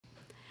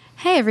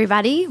Hey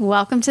everybody,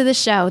 welcome to the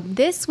show.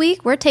 This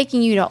week we're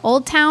taking you to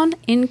Old Town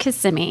in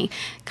Kissimmee.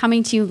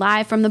 Coming to you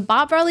live from the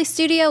Bob Varley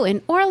Studio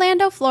in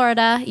Orlando,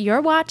 Florida, you're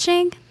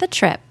watching The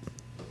Trip.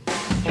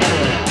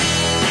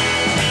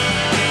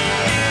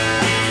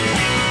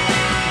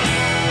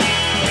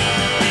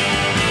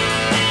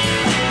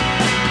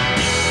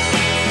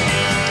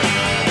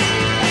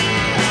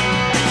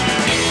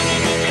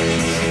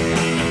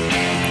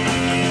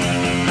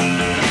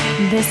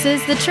 This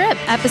is The Trip,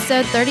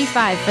 episode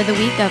 35 for the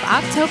week of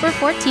October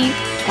 14th,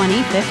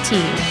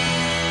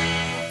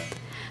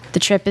 2015. The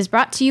Trip is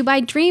brought to you by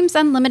Dreams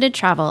Unlimited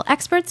Travel,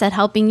 experts at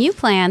helping you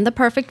plan the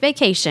perfect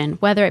vacation,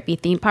 whether it be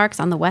theme parks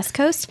on the West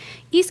Coast,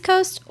 East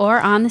Coast, or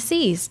on the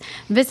seas.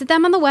 Visit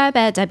them on the web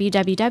at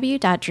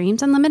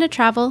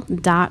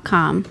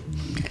www.dreamsunlimitedtravel.com.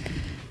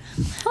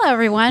 Hello,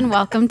 everyone.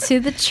 Welcome to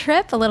The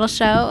Trip, a little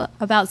show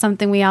about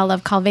something we all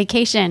love called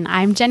vacation.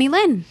 I'm Jenny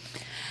Lynn.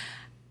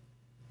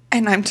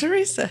 And I'm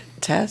Teresa.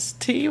 Tess,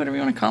 T, whatever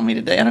you want to call me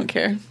today. I don't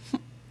care.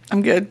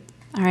 I'm good.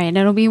 All right,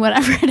 it'll be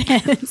whatever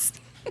it is.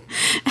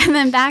 And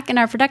then back in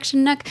our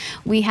production nook,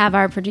 we have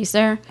our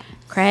producer,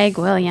 Craig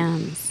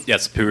Williams.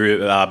 Yes,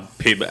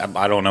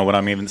 I don't know what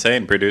I'm even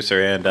saying.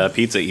 Producer and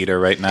pizza eater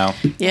right now.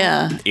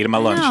 Yeah. Eating my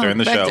lunch during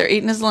the Back show. there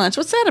eating his lunch.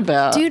 What's that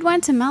about? Dude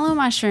went to Mellow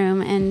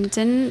Mushroom and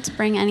didn't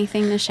bring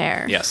anything to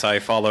share. Yes, I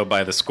follow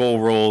by the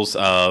school rules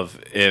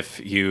of if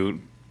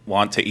you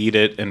want to eat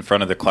it in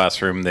front of the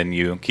classroom, then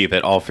you keep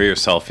it all for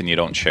yourself and you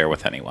don't share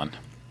with anyone.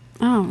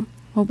 Oh,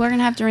 well, we're going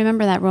to have to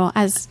remember that rule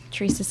as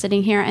Teresa's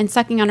sitting here and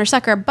sucking on her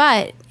sucker.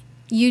 But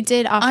you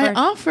did offer. I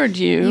offered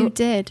you. You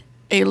did.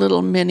 A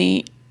little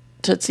mini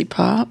Tootsie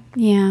Pop.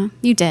 Yeah,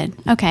 you did.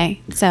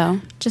 Okay,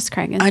 so just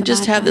Craig is I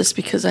just have guy. this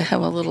because I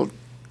have a little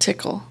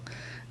tickle.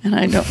 And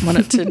I don't want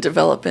it to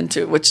develop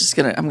into,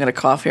 I'm going to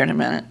cough here in a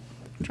minute.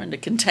 I'm trying to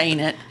contain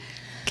it.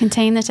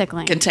 Contain the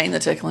tickling. Contain the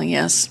tickling,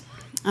 yes.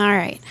 All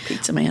right.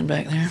 Pizza man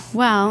back there.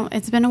 Well,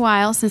 it's been a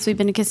while since we've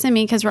been to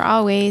Kissimmee because we're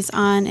always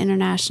on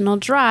international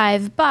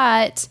drive.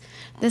 But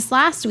this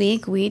last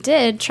week, we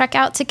did trek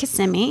out to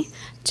Kissimmee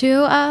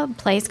to a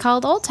place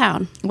called Old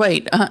Town.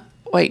 Wait,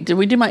 did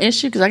we do my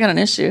issue? Because I got an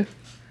issue.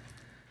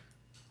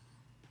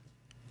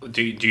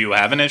 Do you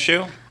have an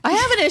issue? I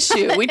have an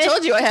issue. We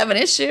told you I have an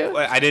issue.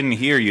 I didn't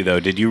hear you,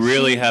 though. Did you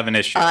really have an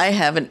issue? I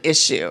have an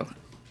issue.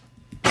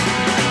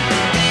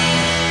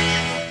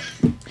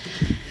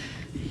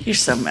 You're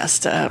so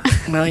messed up,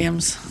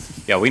 Williams.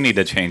 Yeah, we need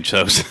to change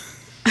those.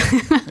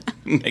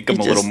 Make them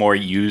a little more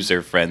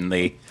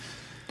user-friendly.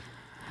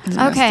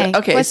 Okay,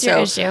 what's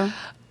your so issue?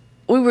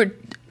 We were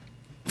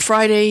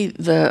Friday.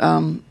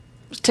 The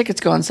tickets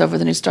go on sale for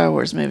the new Star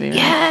Wars movie. Right?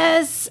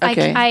 Yes,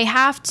 Okay. I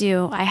have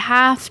to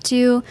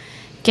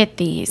get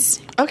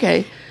these.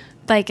 Okay.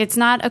 Like, it's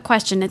not a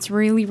question. It's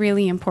really,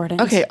 really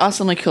important. Okay.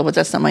 Awesomely cool, but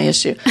that's not my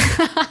issue.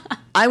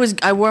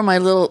 I wore my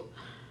little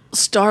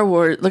Star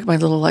Wars. Look at my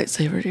little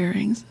lightsaber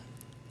earrings.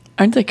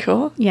 Aren't they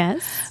cool?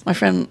 Yes. My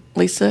friend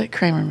Lisa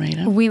Kramer made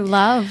them. We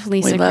love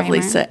Lisa We love Kramer.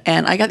 Lisa.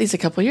 And I got these a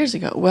couple years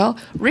ago. Well,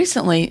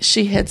 recently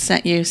she had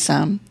sent you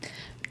some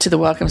to the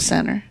Welcome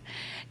Center.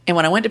 And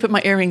when I went to put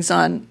my earrings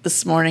on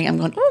this morning, I'm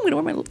going, I'm going to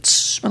wear my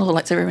little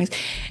lightsaber earrings.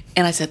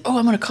 And I said,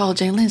 I'm going to call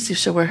Jane Lynn and see if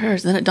she'll wear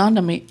hers. And then it dawned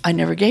on me, I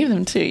never gave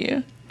them to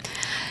you.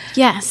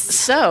 Yes.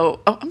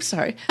 So, I'm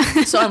sorry.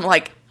 So I'm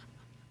like,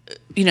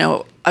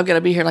 I've got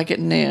to be here like at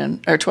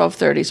noon or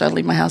 12:30. So I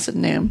leave my house at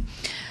noon.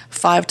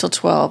 5 till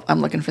 12,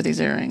 I'm looking for these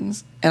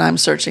earrings, and I'm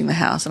searching the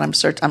house, and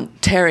I'm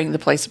tearing the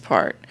place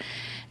apart,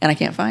 and I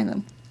can't find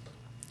them.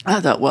 I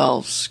thought,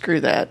 well, screw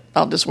that.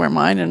 I'll just wear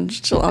mine, and I'm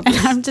just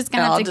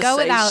going to have to go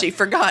without. She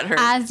forgot her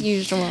as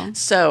usual.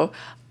 So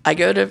I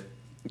go to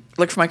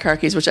look for my car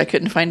keys, which I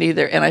couldn't find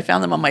either, and I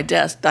found them on my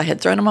desk. I had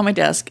thrown them on my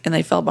desk, and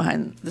they fell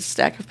behind the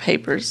stack of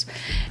papers,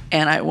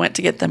 and I went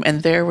to get them,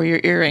 and there were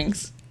your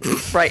earrings.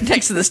 Right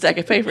next to the stack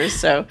of papers.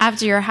 So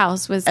after your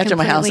house was after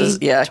my house is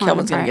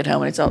Kelvin's gonna get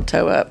home and it's all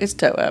toe up. It's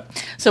toe up.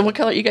 So what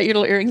color you got your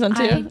little earrings on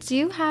too? I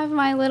do have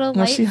my little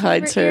Well, she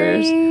hides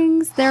hers.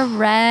 earrings. They're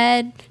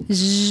red.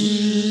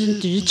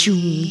 Okay,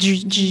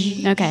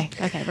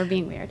 we're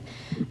being weird.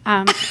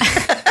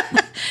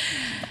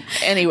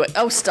 Anyway,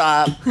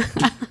 stop,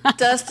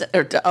 Dustin.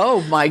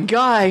 Oh my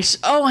gosh!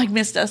 Oh, I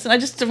missed Dustin.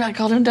 I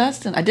called him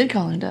Dustin. I did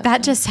call him Dustin.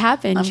 That just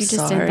happened. I'm you just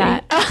sorry. did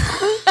that.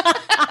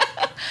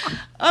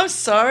 I'm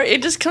sorry.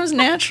 It just comes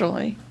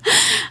naturally.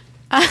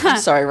 I'm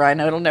sorry,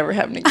 Rhino. It'll never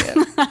happen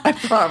again. I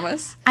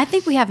promise. I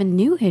think we have a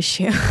new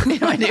issue.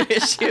 My new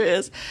issue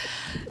is,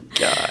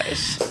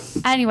 gosh.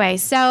 Anyway,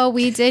 so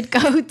we did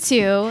go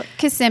to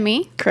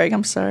Kissimmee. Craig,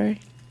 I'm sorry.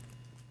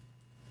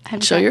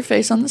 Show your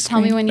face on the screen.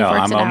 Tell me when you worked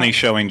I'm it only out.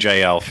 showing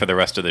JL for the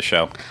rest of the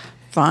show.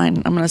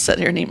 Fine. I'm going to sit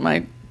here and eat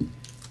my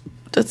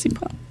Tootsie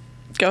Pop.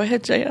 Go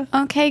ahead, Jaya.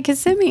 Okay,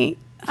 Kissimmee.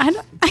 I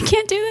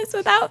can't do this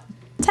without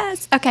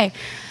Tess. Okay.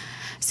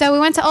 So we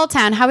went to Old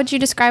Town. How would you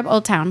describe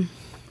Old Town?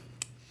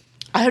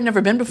 I had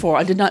never been before.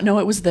 I did not know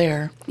it was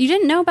there. You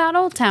didn't know about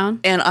Old Town.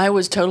 And I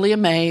was totally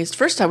amazed.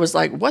 First, I was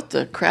like, what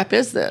the crap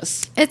is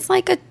this? It's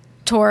like a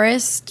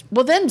tourist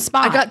Well, then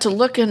spot. I got to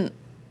looking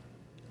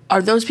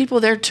Are those people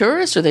there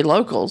tourists or are they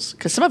locals?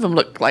 Because some of them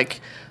look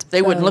like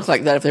they wouldn't look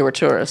like that if they were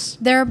tourists.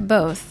 They're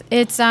both.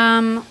 It's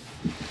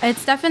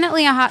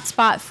definitely a hot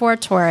spot for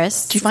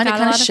tourists. Do you find it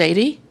kind of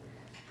shady?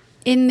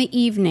 In the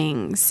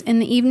evenings. In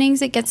the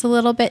evenings, it gets a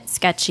little bit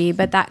sketchy,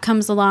 but that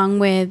comes along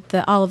with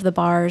all of the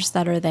bars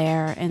that are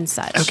there and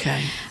such.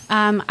 Okay.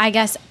 I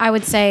guess I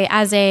would say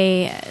as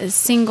a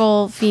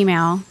single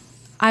female,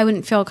 I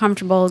wouldn't feel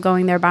comfortable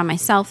going there by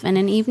myself in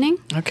an evening.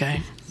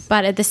 Okay.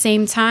 But at the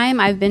same time,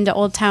 I've been to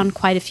Old Town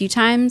quite a few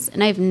times,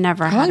 and I've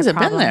never had a problem. How long has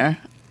it been there?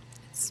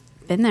 It's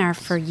been there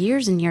for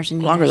years and years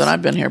and years. Longer than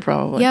I've been here,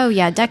 probably. Oh,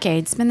 yeah,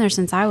 decades. Been there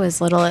since I was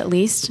little, at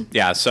least.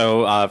 Yeah,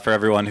 so for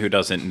everyone who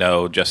doesn't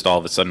know, just all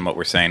of a sudden what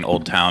we're saying,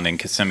 Old Town and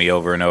Kissimmee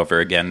over and over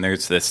again,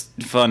 there's this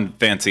fun,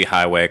 fancy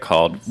highway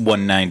called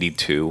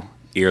 192,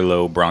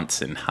 Earlo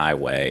Bronson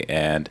Highway,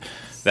 and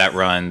that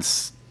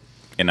runs,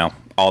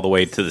 all the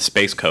way to the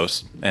Space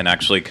Coast and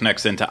actually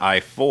connects into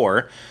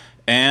I-4.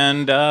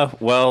 And,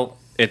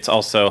 it's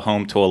also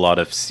home to a lot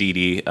of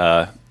seedy,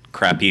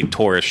 crappy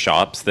tourist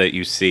shops that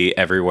you see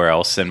everywhere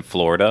else in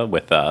Florida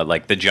with,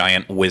 like the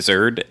Giant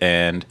Wizard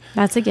and...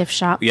 That's a gift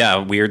shop. Yeah,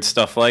 weird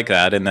stuff like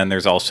that. And then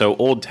there's also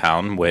Old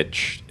Town,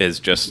 which is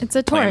just it's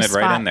a planted tourist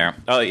right spot. in there.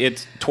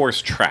 It's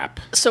tourist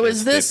trap. So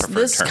is the this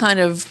preferred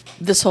term.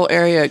 this whole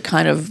area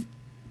kind of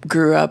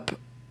grew up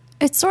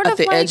It's sort at of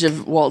the like, edge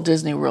of Walt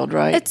Disney World,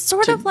 right? It's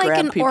sort To of like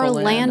grab an people in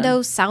Orlando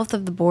and- south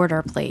of the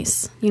border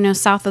place.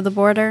 South of the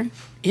border?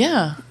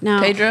 Yeah. No.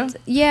 Pedro?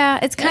 Yeah,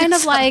 it's kind of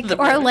south like of the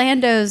border.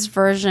 Orlando's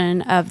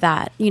version of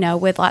that,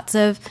 with lots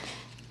of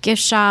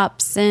gift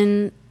shops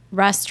and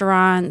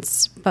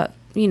restaurants, but,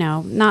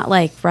 not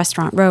like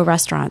row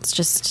restaurants,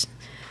 just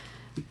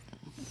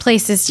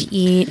places to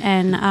eat.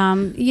 And,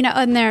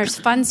 and there's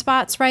fun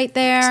spots right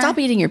there. Stop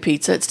eating your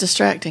pizza. It's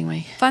distracting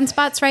me. Fun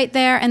spots right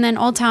there. And then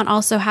Old Town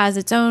also has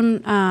its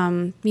own,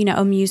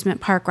 amusement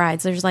park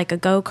rides. There's like a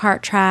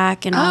go-kart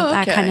track and all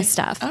that kind of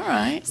stuff. All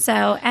right. So,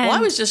 and Well,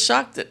 I was just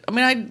shocked that,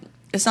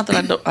 it's not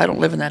that I don't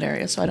live in that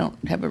area, so I don't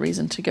have a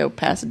reason to go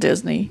past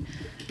Disney.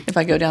 If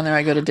I go down there,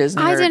 I go to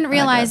Disney. I didn't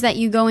realize that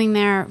you going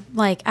there,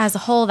 like, as a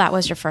whole, that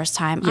was your first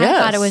time. Yes. I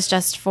thought it was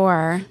just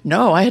for...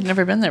 No, I had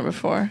never been there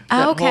before.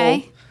 That okay.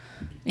 whole,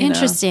 you know.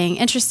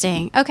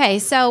 Interesting. Okay,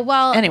 so,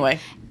 well... Anyway.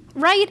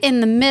 Right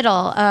in the middle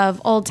of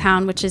Old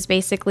Town, which is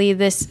basically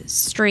this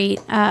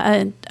street,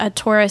 a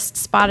tourist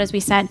spot, as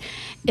we said,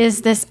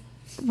 is this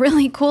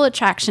really cool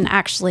attraction,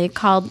 actually,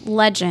 called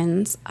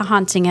Legends, a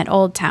haunting at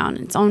Old Town.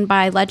 It's owned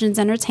by Legends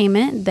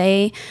Entertainment.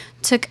 They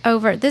took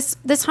over. This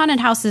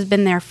haunted house has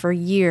been there for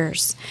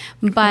years,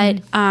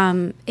 but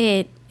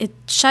it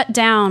shut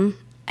down,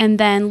 and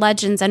then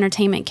Legends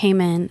Entertainment came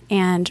in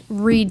and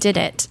redid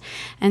it.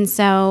 And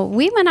so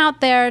we went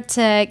out there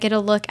to get a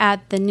look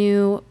at the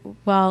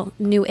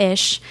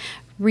newish,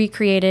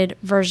 recreated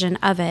version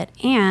of it.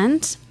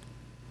 And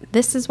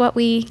this is what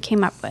we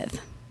came up with.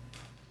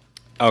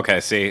 Okay,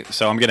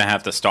 so I'm going to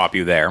have to stop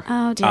you there.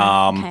 Oh, dear.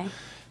 Okay.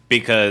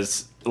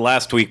 Because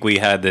last week we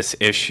had this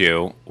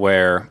issue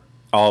where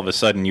all of a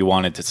sudden you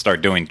wanted to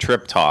start doing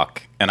trip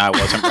talk, and I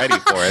wasn't ready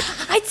for it.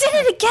 I did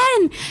it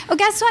again. Oh,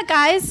 guess what,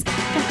 guys?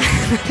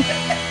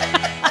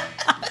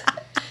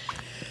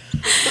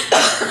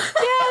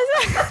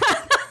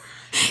 Yes.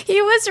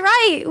 He was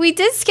right. We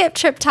did skip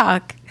trip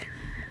talk.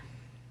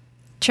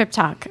 Trip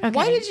talk. Okay.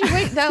 Why did you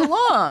wait that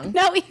long?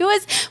 No, he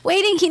was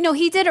waiting.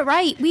 He did it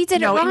right. We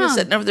did it wrong. No, he was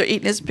sitting over there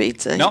eating his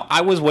pizza. No,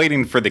 I was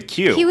waiting for the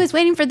cue. He was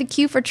waiting for the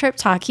cue for trip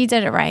talk. He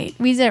did it right.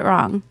 We did it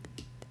wrong.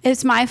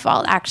 It's my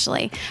fault,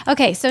 actually.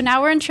 Okay, so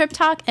now we're in trip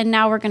talk, and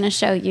now we're going to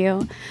show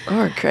you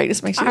Oh, Craig,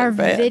 this makes you our look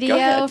bad. Go video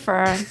ahead.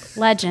 for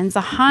Legends,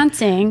 a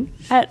haunting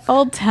at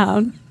Old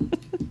Town.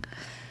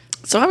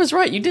 So I was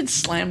right. You did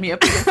slam me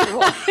up against the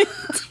wall.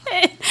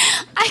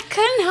 I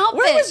couldn't help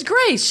Where it. was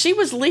Grace? She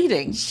was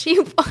leading. She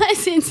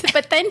wasn't,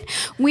 but then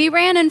we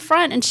ran in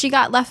front, and she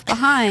got left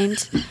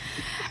behind.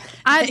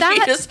 He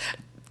just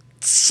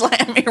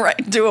slammed me right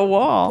into a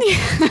wall.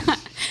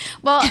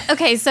 Well,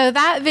 okay, so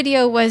that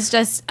video was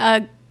just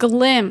a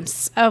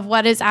glimpse of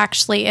what is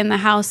actually in the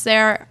house.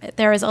 There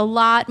is a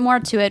lot more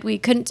to it. We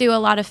couldn't do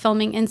a lot of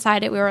filming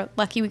inside it. We were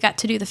lucky we got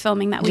to do the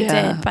filming that we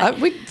did. But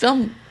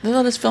They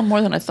let us film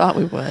more than I thought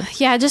we would.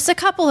 yeah, just a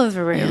couple of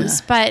the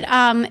rooms. But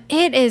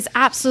it is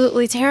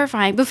absolutely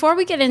terrifying. Before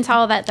we get into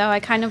all that, though,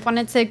 I kind of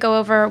wanted to go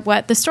over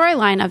what the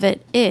storyline of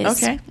it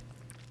is. Okay.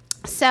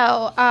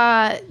 So,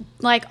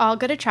 like all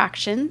good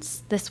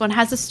attractions, this one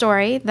has a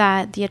story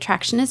that the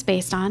attraction is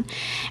based on,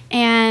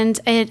 and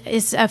it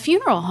is a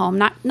funeral home,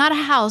 not a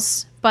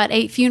house, but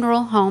a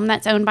funeral home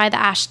that's owned by the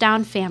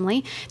Ashdown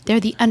family. They're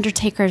the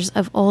undertakers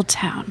of Old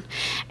Town,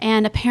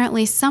 and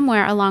apparently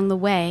somewhere along the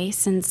way,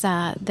 since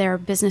their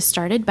business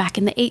started back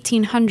in the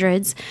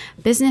 1800s,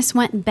 business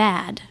went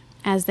bad,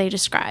 as they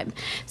describe.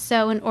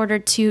 So in order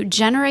to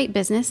generate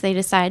business, they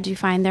decided to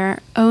find their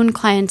own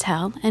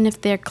clientele. And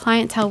if their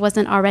clientele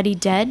wasn't already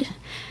dead,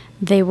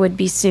 they would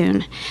be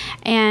soon.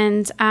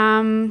 And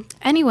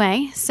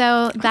anyway, so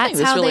I that's think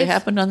this how really they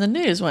happened on the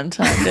news one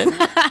time, didn't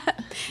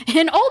it?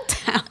 in Old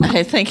Town.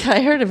 I think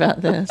I heard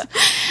about this.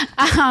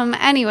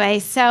 Anyway,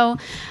 so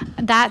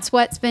that's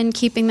what's been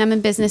keeping them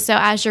in business. So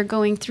as you're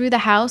going through the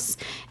house,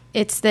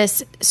 it's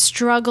this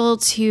struggle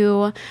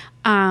to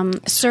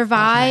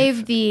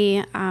survive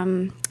the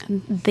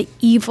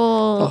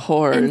evil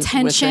horrors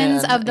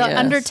intentions within, of the yes.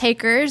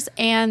 undertakers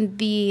and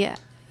the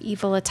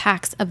evil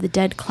attacks of the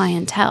dead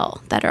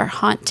clientele that are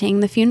haunting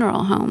the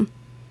funeral home.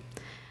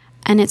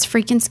 And it's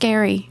freaking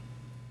scary.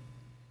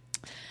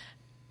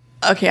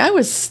 Okay, it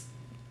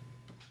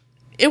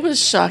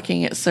was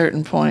shocking at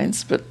certain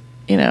points, but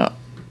you know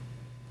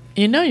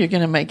you're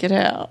going to make it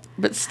out.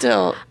 But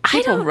still,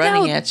 people don't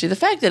running know. at you. The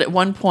fact that at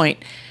one point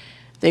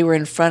they were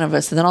in front of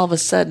us, and then all of a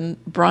sudden,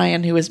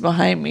 Brian, who was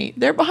behind me,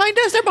 they're behind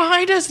us,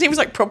 and he was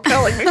like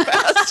propelling me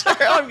faster.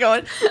 I'm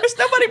going, there's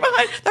nobody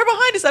behind, they're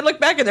behind us. I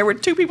looked back, and there were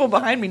two people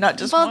behind me, not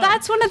just Well, one.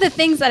 that's one of the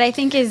things that I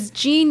think is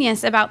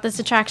genius about this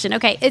attraction.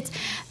 Okay,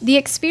 the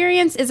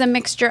experience is a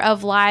mixture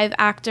of live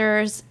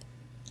actors,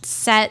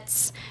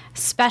 sets,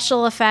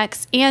 special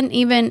effects, and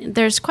even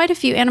there's quite a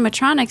few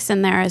animatronics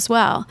in there as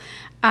well.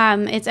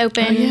 It's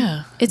open. Oh,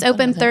 yeah. It's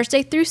open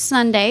Thursday through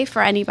Sunday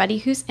for anybody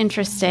who's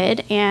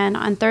interested. And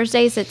on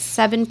Thursdays it's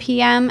 7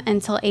 p.m.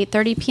 until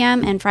 8:30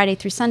 p.m. and Friday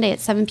through Sunday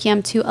it's 7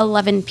 p.m. to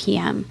 11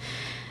 p.m.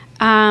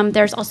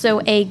 There's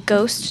also a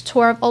ghost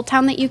tour of Old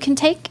Town that you can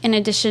take in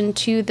addition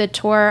to the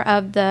tour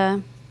of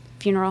the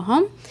funeral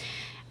home.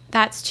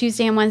 That's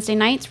Tuesday and Wednesday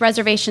nights.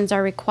 Reservations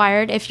are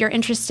required if you're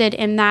interested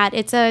in that.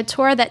 It's a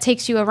tour that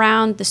takes you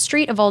around the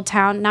street of Old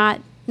Town,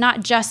 not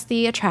just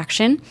the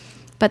attraction,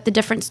 but the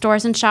different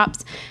stores and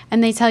shops.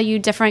 And they tell you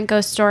different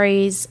ghost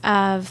stories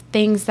of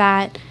things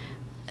that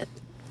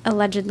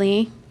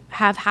allegedly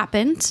have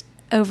happened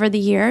over the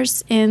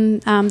years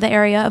in the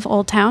area of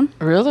Old Town.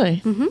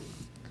 Really? Mm-hmm.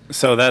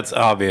 So that's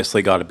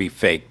obviously got to be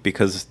fake,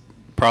 because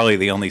probably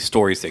the only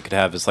stories they could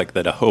have is like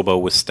that a hobo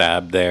was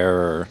stabbed there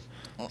or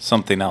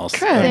something else.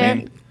 Could. I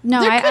mean,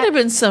 There could have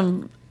been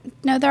some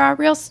No, there are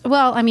real.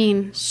 Well, I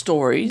mean,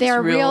 stories.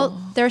 they're real.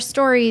 They're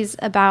stories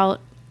about.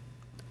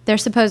 They're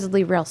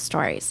supposedly real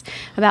stories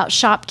about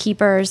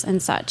shopkeepers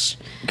and such.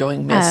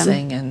 going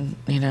missing, and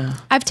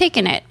I've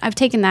taken it. I've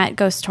taken that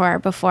ghost tour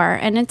before,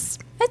 and it's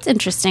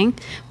interesting.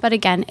 But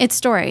again, it's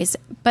stories.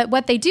 But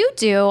what they do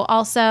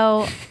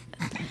also.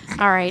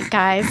 All right,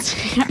 guys,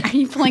 are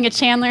you pulling a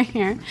Chandler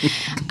here?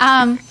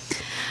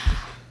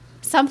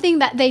 Something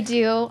that they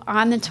do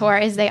on the tour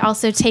is they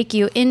also take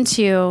you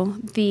into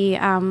the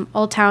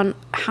Old Town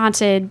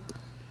haunted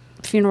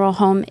funeral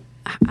home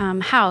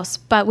house,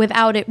 but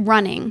without it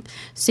running.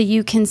 So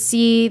you can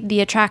see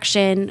the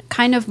attraction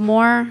kind of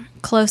more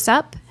close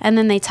up, and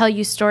then they tell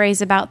you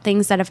stories about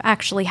things that have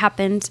actually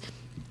happened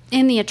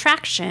in the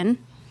attraction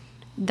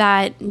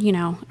that,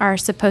 are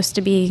supposed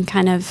to be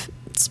kind of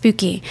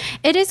spooky.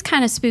 It is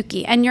kind of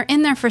spooky, and you're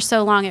in there for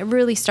so long, it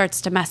really starts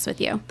to mess with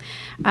you.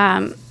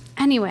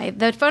 Anyway,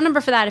 the phone number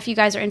for that, if you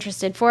guys are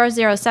interested,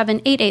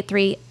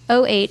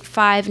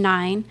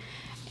 407-883-0859.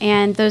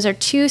 And those are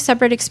two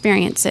separate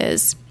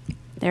experiences.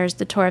 There's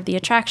the tour of the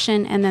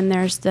attraction, and then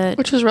there's the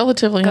which was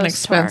relatively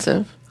ghost tour.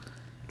 inexpensive.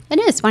 It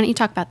is. Why don't you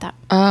talk about that?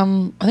 I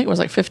think it was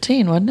like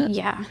 15, wasn't it?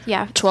 Yeah.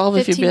 12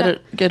 if you $15.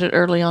 get it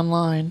early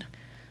online.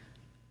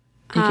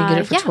 You can get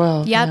it for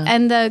 12. Yep. Yeah.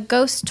 And the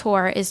ghost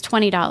tour is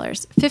 $20.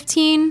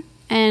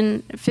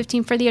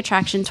 $15 for the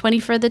attraction,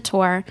 $20 for the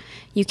tour.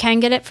 You can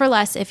get it for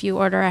less if you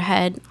order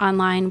ahead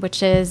online,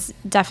 which is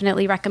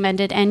definitely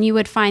recommended. And you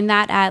would find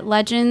that at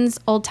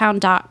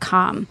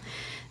legendsoldtown.com.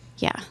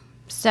 Yeah.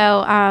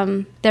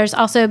 So there's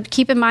also,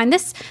 keep in mind,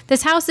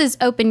 this house is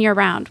open year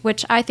round,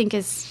 which I think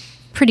is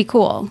pretty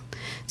cool.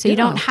 So you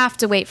don't have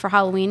to wait for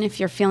Halloween if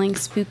you're feeling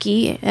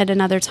spooky at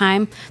another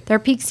time. Their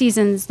peak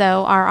seasons,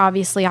 though, are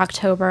obviously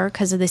October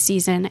because of the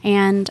season,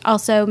 and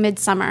also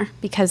midsummer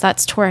because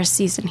that's tourist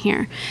season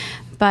here.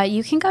 But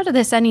you can go to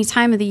this any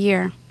time of the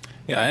year.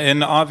 Yeah,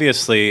 and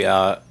obviously,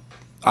 I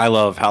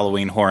love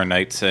Halloween Horror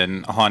Nights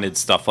and haunted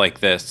stuff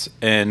like this.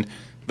 And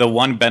the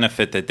one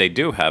benefit that they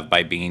do have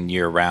by being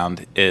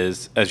year-round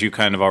is, as you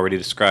kind of already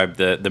described,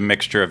 the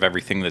mixture of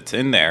everything that's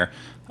in there,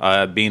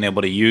 being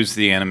able to use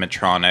the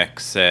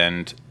animatronics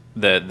and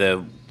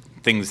the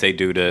things they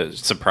do to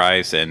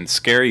surprise and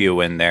scare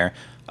you in there.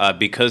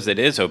 Because it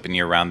is open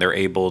year-round, they're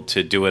able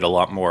to do it a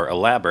lot more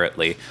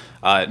elaborately.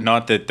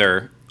 Not that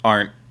there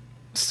aren't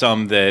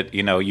some that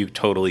you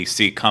totally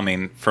see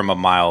coming from a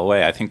mile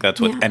away. I think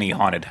that's with any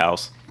haunted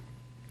house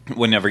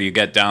whenever you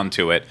get down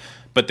to it.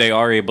 But they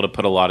are able to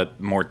put a lot of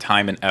more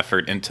time and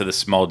effort into the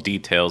small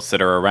details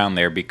that are around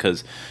there,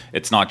 because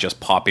it's not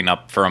just popping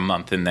up for a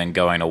month and then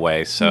going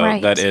away. So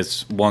that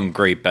is one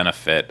great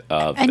benefit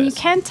of And this.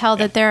 you can tell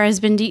that there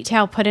has been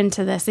detail put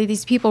into this.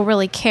 These people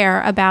really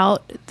care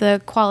about the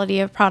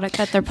quality of product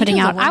that they're putting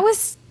out. I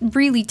was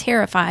really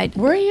terrified.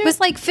 Were you? It was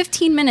like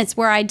 15 minutes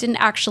where I didn't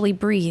actually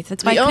breathe.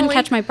 That's why I couldn't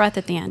catch my breath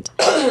at the end.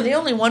 The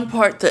only one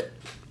part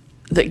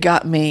that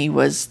got me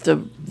was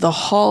the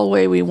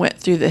hallway we went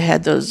through that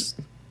had those.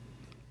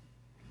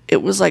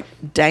 it was like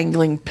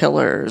dangling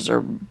pillars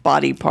or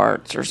body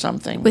parts or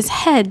something. It was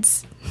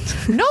heads.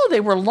 No, they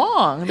were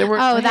long. They were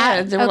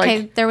heads. They were okay.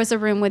 like, There was a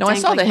room with no, I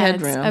dangling saw the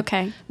heads. head room.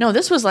 Okay. No,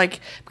 this was like,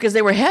 because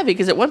they were heavy,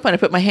 because at one point I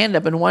put my hand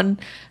up and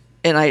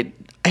I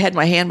had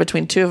my hand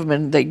between two of them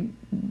and they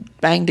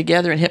banged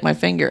together and hit my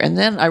finger. And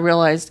then I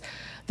realized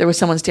there was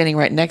someone standing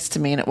right next to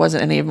me and it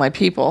wasn't any of my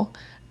people.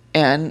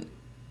 And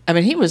I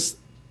mean, he was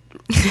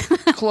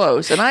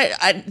close. And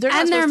they're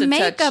not supposed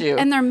to touch you.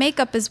 And their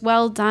makeup is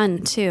well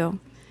done too.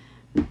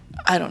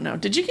 I don't know.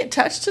 Did you get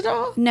touched at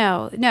all?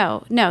 No.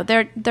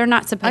 They're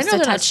not supposed to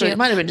touch you. It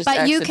might have been just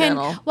accidental. You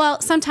can.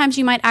 Well, sometimes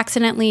you might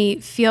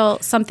accidentally feel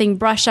something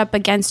brush up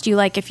against you,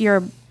 like if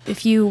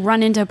you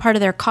run into a part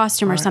of their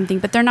costume or something.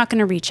 But they're not going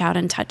to reach out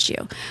and touch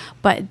you.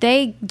 But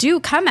they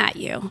do come at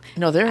you.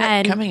 No,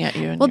 they're coming at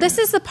you. Well, this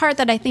is the part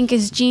that I think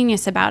is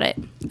genius about it.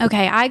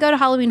 Okay, I go to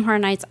Halloween Horror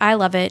Nights. I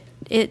love it.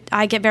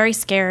 I get very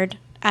scared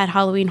at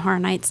Halloween Horror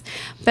Nights,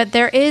 but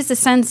there is a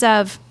sense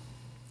of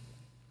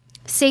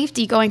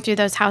safety going through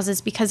those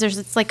houses because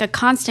it's like a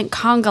constant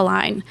conga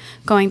line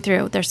going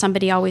through. There's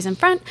somebody always in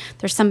front,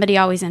 there's somebody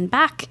always in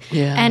back,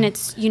 and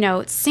it's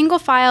single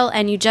file,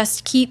 and you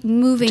just keep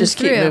moving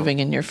through. Keep moving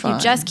and you're fine.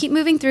 You just keep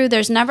moving through.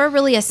 There's never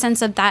really a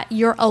sense of that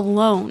you're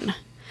alone.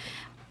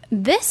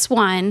 This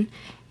one,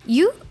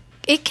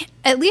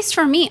 at least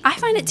for me, I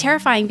find it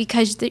terrifying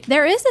because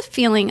there is a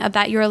feeling of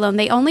that you're alone.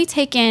 They only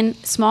take in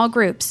small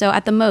groups, so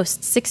at the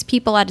most 6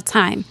 people at a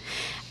time,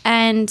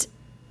 and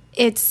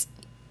it's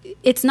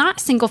not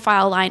single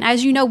file line.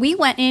 As you know, we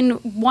went in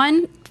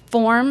one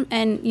form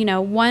and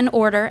one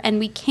order, and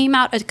we came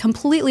out a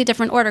completely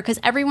different order because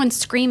everyone's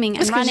screaming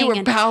and running, you were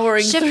and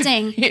powering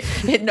shifting.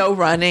 No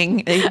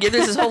running. There's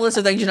this whole list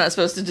of things you're not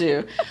supposed to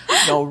do.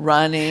 No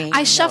running.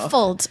 I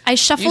shuffled You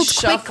quickly.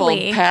 shuffled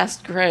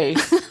past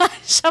Grace. I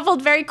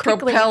shuffled very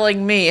quickly.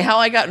 Propelling me. How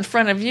I got in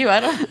front of you, I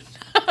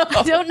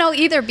don't know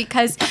either,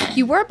 because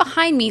you were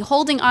behind me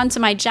holding onto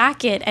my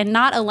jacket and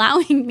not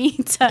allowing me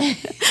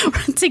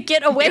to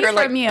get away you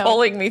were from you.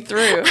 Pulling me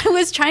through. I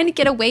was trying to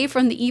get away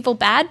from the evil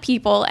bad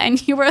people,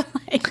 and you were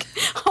like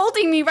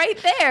holding me right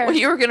there. Well,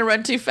 you were going to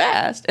run too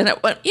fast, and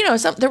it went.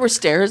 There were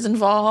stairs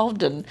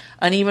involved and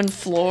uneven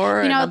floor,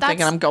 and I'm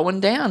thinking I'm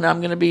going down. And I'm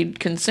going to be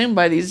consumed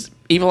by these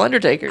evil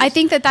undertakers. I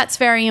think that's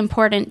very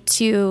important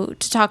to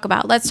talk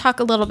about. Let's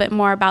talk a little bit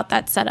more about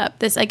that setup.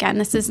 This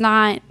is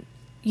not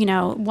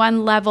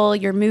one level.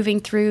 You're moving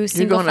through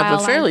single file. You're going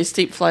up a fairly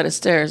steep flight of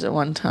stairs at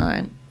one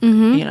time.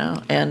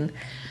 Mm-hmm. And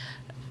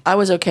I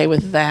was okay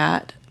with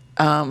that.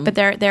 But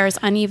there's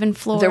uneven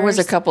floors. There was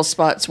a couple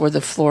spots where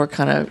the floor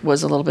kind of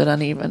was a little bit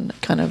uneven,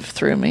 kind of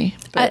threw me.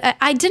 But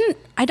I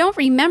don't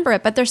remember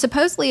it, but there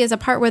supposedly is a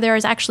part where there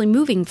is actually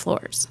moving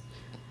floors.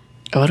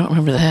 Oh, I don't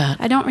remember that.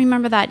 I don't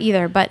remember that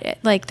either, but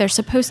there's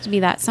supposed to be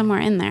that somewhere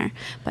in there.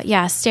 But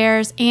yeah,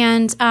 stairs.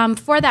 And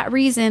for that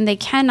reason, they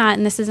cannot,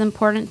 and this is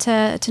important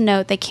to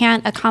note, they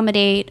can't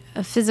accommodate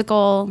a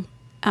physical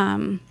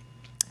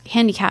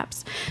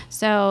handicaps.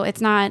 So it's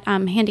not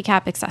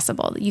handicap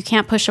accessible. You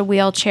can't push a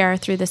wheelchair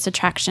through this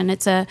attraction.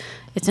 It's an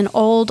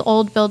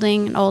old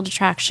building, an old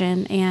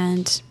attraction,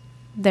 and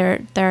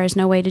there is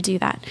no way to do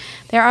that.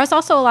 There is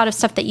also a lot of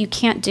stuff that you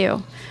can't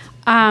do.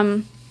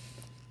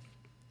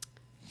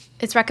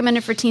 It's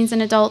recommended for teens and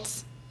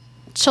adults.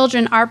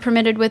 Children are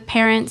permitted with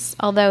parents,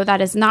 although that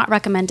is not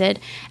recommended.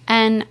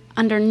 And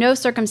under no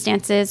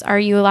circumstances are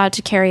you allowed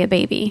to carry a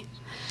baby.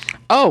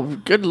 Oh,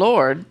 good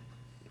Lord.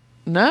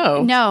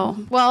 No.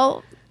 No.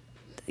 Well,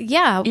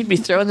 yeah. You'd be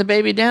throwing the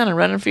baby down and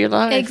running for your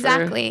life.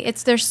 Exactly.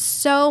 There's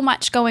so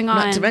much going on.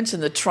 Not to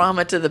mention the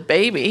trauma to the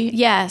baby.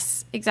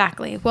 Yes,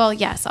 exactly. Well,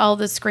 yes, all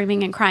the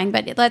screaming and crying.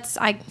 But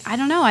I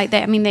don't know.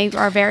 They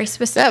are very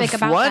specific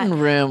about that. One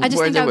room I just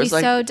where think there that would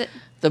was be like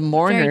the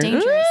mourner. very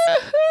dangerous.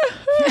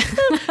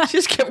 She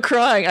just kept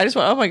crying. I just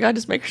went, oh my God,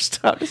 just make her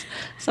stop. Just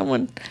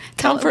someone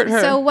comfort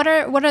her. So what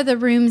are the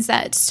rooms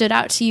that stood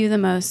out to you the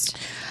most?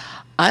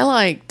 I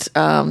liked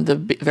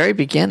the very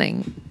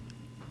beginning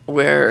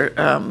where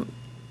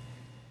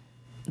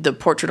the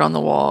portrait on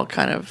the wall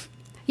kind of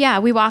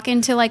we walk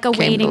into like a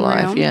came waiting to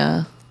life, room.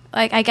 yeah.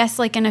 Like I guess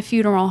like in a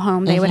funeral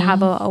home they would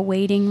have a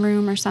waiting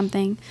room or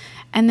something.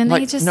 And then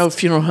like they just no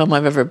funeral home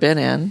I've ever been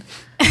in.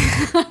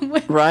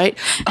 Right?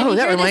 Oh,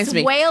 that reminds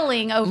me.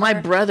 Wailing over my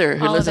brother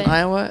who lives in it.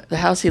 Iowa, the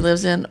house he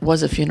lives in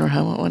was a funeral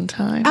home at one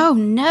time. Oh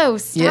no,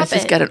 stop yes, it.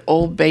 He's got an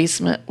old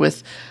basement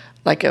with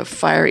like a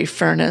fiery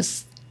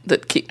furnace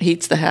that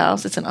heats the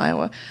house. It's in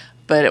Iowa.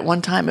 But at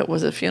one time it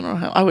was a funeral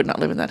home. I would not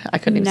live in that house. I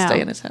couldn't even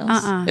stay in his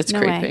house. It's no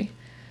creepy.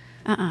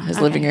 way. His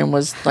living room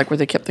was like where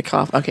they kept the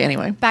coffin. Okay,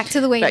 anyway. Back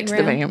to the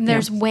waiting room.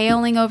 There's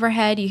wailing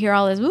overhead. You hear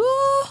all this. Woo!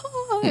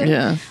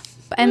 Yeah.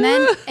 And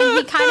then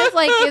he kind of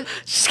like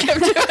just kept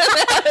doing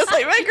that. It's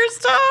like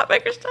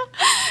make her stop.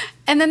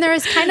 And then there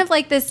was kind of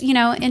like this,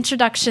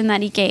 introduction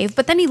that he gave,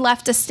 but then he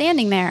left us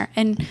standing there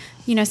and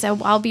said,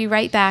 well, I'll be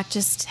right back.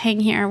 Just hang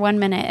here 1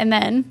 minute. And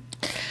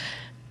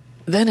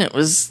then it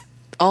was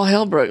all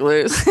hell broke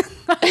loose.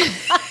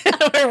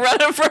 We're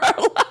running for our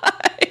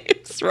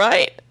lives,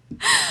 right?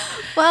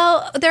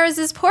 Well, there was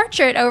this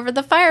portrait over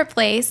the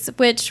fireplace,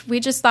 which we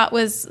just thought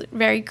was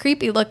very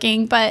creepy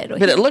looking, but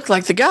it looked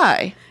like the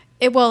guy.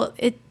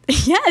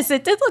 Yes,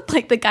 it did look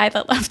like the guy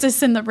that left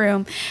us in the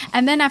room.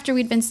 And then after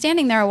we'd been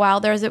standing there a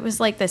while, it was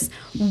like this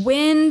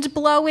wind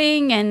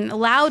blowing and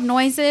loud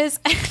noises.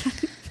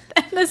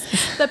 And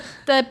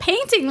the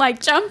painting like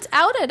jumped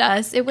out at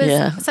us. It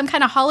was some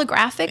kind of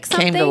holographic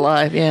something. Came to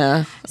life,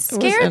 yeah.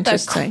 Scared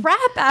the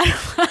crap out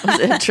of us. It was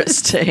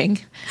interesting.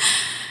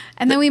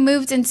 And then we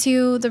moved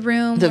into the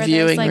room. The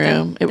viewing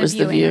room. It was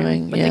the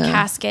viewing, with the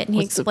casket, and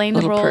he explained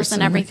the rules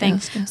and everything.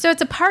 So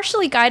it's a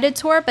partially guided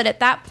tour, but at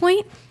that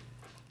point,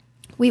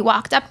 we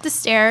walked up the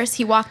stairs.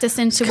 He walked us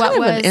into what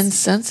was an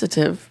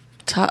insensitive.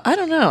 I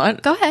don't know.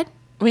 Go ahead.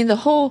 I mean,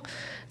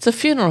 it's a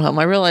funeral home.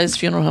 I realize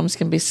funeral homes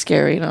can be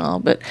scary and all,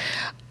 but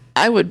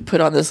I would put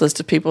on this list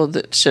of people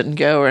that shouldn't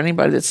go, or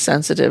anybody that's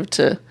sensitive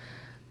to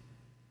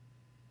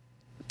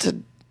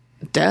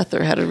death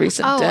or had a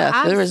recent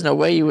death. There is no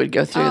way you would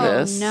go through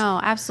this.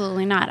 No,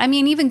 absolutely not. I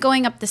mean, even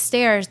going up the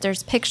stairs,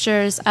 there's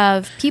pictures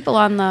of people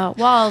on the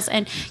walls,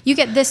 and you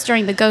get this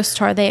during the ghost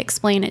tour. They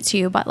explain it to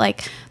you, but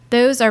like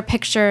those are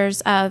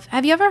pictures of.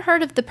 Have you ever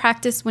heard of the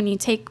practice when you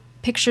take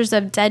pictures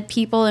of dead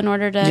people in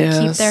order to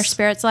keep their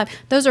spirits alive?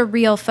 Those are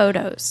real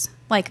photos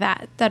like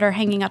that are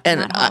hanging up in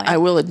that hallway. I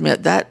will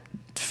admit that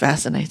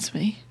fascinates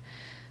me.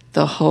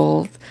 The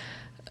whole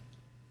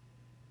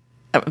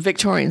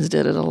Victorians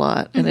did it a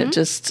lot, and it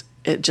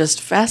just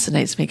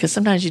fascinates me because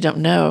sometimes you don't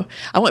know.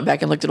 I went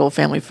back and looked at old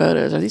family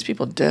photos. Are these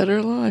people dead or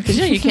alive?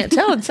 Because you can't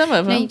tell in some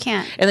of them. No, you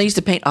can't. And they used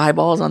to paint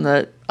eyeballs on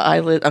the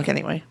eyelid. Okay,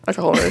 anyway, that's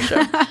a whole other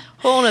show.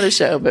 Whole other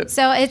show. But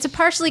so it's a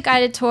partially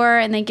guided tour,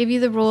 and they give you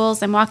the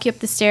rules and walk you up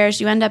the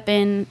stairs. You end up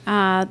in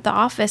the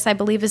office, I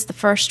believe, is the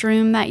first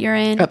room that you're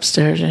in.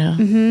 Upstairs, yeah.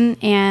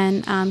 Mm-hmm.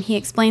 And he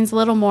explains a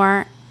little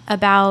more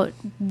about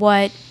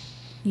what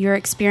you're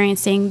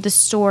experiencing, the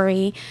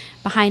story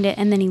behind it,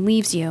 and then he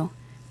leaves you.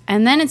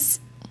 And then it's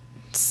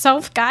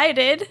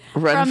self-guided.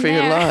 Run for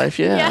your life,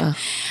 yeah.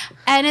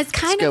 And it's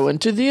kind Let's go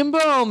into the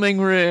embalming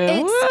room.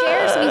 It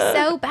scares me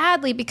so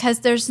badly because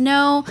there's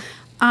no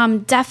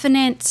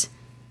definite.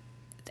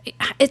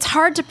 It's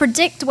hard to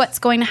predict what's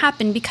going to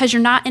happen because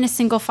you're not in a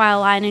single file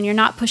line and you're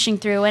not pushing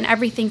through, and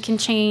everything can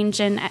change,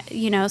 and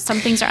some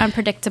things are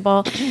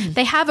unpredictable.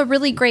 They have a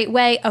really great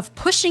way of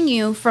pushing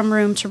you from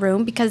room to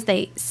room because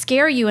they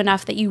scare you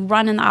enough that you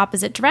run in the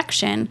opposite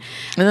direction.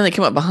 And then they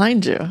come up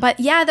behind you.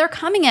 But yeah, they're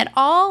coming at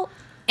all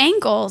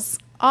angles.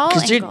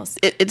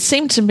 It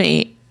seemed to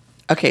me,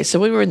 okay, so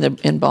we were in the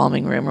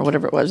embalming room or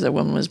whatever it was. The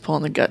woman was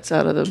pulling the guts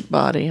out of the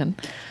body and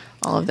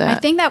all of that. I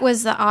think that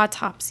was the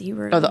autopsy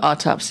room. Oh, the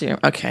autopsy room.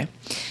 Okay.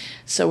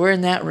 So we're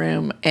in that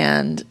room,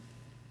 and,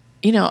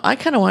 I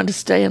kind of wanted to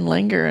stay and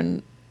linger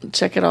and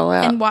check it all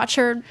out. And watch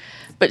her.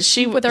 But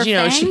she, with her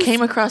fangs? She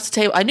came across the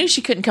table. I knew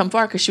she couldn't come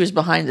far because she was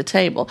behind the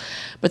table.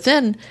 But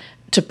then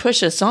to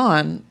push us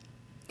on,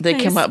 they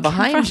come up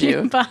behind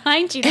you.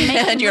 Behind you to make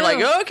and you're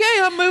move. like, okay,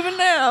 I'm moving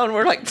now. And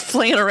we're like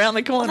fleeing around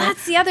the corner. Well,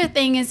 that's the other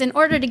thing is in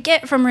order to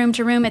get from room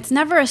to room, it's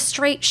never a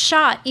straight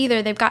shot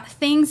either. They've got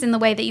things in the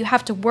way that you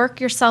have to work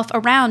yourself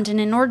around.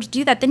 And in order to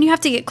do that, then you have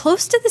to get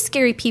close to the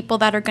scary people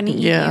that are going to eat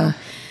you.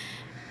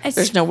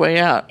 There's no way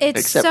out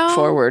except so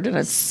forward. And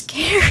it's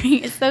scary.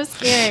 It's so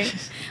scary.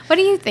 What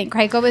do you think,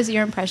 Craig? What was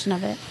your impression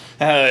of it?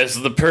 As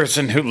the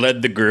person who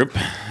led the group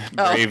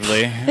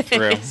bravely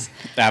through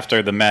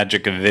after the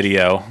magic of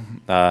video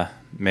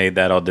made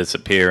that all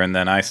disappear, and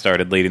then I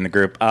started leading the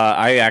group.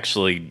 I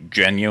actually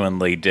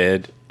genuinely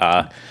did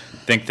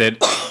think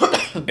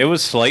that it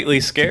was slightly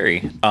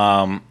scary.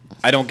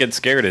 I don't get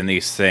scared in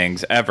these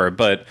things ever,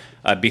 but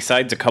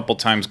besides a couple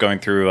times going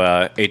through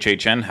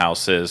HHN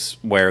houses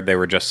where they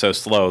were just so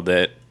slow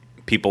that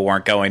people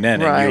weren't going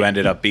in and you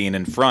ended up being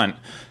in front,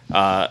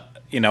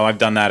 I've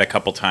done that a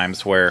couple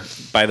times where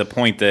by the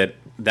point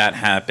that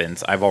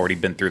happens, I've already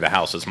been through the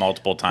houses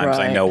multiple times.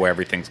 I know where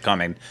everything's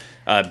coming.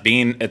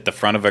 Being at the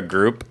front of a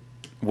group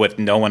with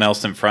no one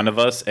else in front of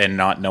us and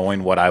not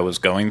knowing what I was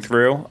going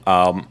through,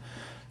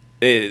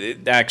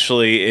 it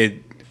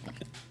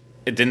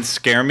didn't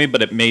scare me,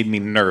 but it made me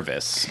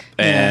nervous.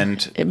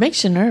 And it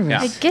makes you nervous.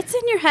 Yeah. It gets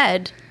in your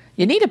head.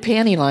 You need a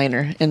panty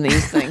liner in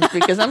these things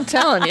because I'm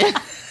telling you.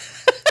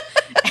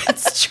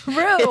 It's true.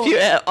 If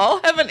you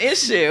all have an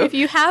issue. If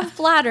you have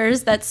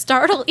bladders that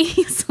startle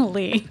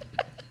easily.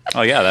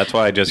 Oh, yeah, that's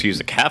why I just use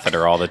a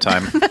catheter all the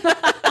time.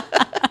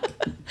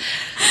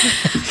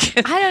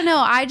 I don't know.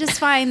 I just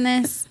find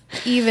this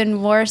even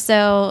more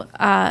so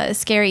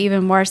scary,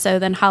 even more so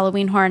than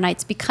Halloween Horror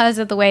Nights because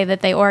of the way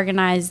that they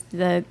organize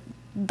the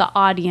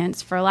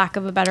audience, for lack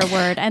of a better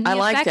word. And I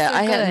like that.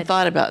 I hadn't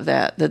thought about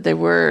that they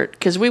were,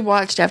 because we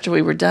watched after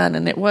we were done,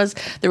 and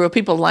there were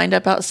people lined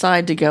up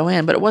outside to go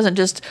in, but it wasn't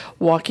just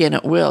walk in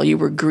at will. You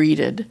were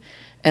greeted,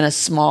 and a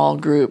small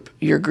group,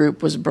 your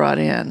group was brought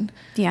in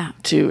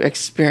to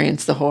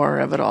experience the horror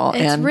of it all.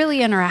 It's really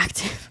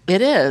interactive.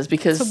 It is,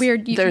 because it's a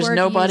weird there's word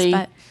nobody, to use,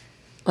 but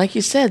like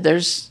you said,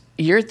 there's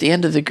you're at the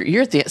end of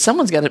the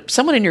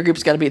someone in your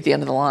group's got to be at the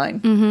end of the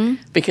line,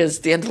 because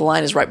the end of the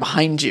line is right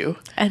behind you,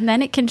 and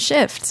then it can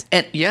shift.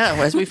 And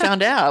as we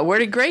found out, where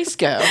did Grace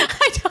go?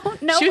 I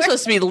don't know. She was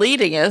supposed to be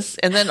leading us,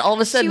 and then all of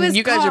a sudden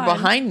you guys are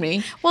behind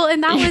me. Well,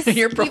 and that was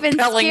You're even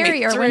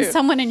scarier when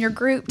someone in your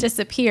group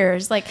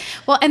disappears.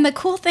 And the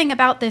cool thing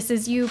about this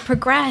is you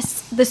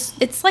progress.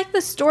 It's like the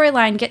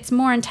storyline gets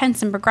more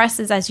intense and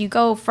progresses as you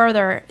go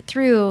further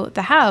through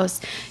the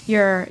house.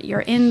 You're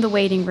in the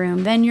waiting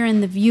room, then you're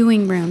in the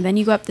viewing room, then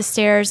you go up the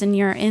stairs and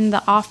you're in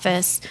the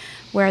office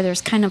where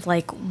there's kind of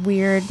like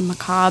weird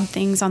macabre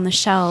things on the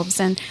shelves,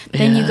 and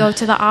then you go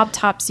to the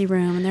autopsy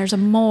room, and there's a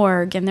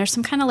morgue, and there's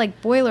some kind of like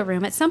boiler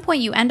room. At some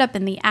point you end up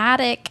in the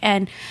attic,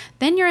 and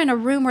then you're in a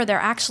room where they're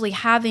actually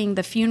having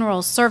the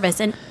funeral service,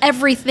 and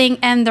everything,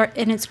 and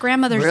its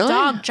grandmother's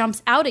dog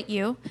jumps out at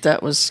you.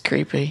 That was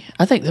creepy.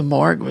 I think the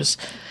morgue was,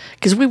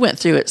 because we went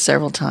through it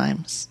several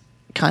times,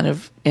 kind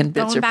of in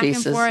bits or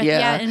pieces. And forth,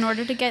 in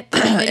order to get through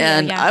the video,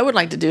 and I would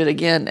like to do it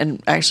again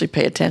and actually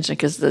pay attention,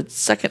 because the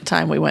second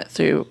time we went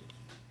through,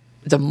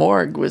 the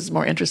morgue was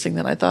more interesting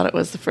than I thought it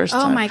was the first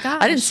time. Oh my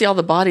gosh. I didn't see all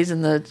the bodies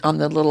on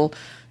the little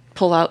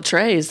pull-out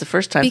trays the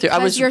first time through. I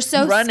was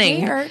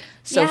running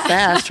so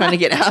fast trying to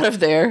get out of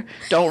there.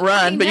 Don't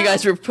run, but you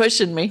guys were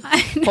pushing me,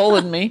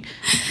 pulling me.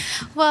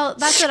 Well,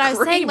 that's what I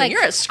was saying.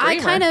 You're a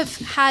screamer. I kind of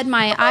had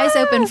my eyes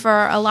open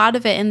for a lot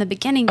of it in the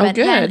beginning, but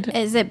then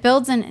as it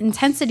builds in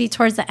intensity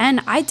towards the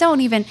end, I don't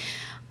even...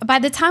 By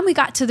the time we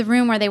got to the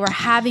room where they were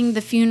having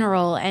the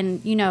funeral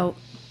and,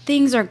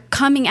 things are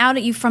coming out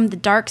at you from the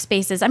dark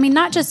spaces. I mean,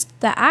 not just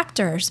the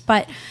actors,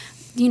 but,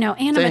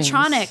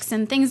 animatronics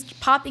and things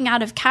popping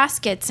out of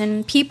caskets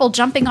and people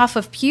jumping off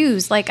of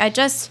pews. I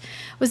just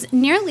was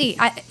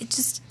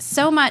just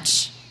so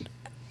much...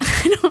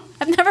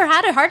 I've never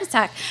had a heart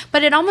attack,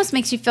 but it almost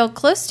makes you feel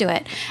close to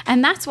it.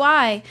 And that's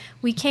why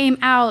we came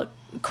out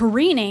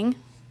careening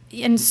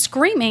and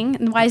screaming,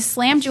 and why I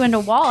slammed you into a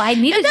wall. I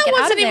needed to get out of there.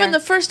 That wasn't even the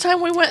first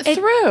time we went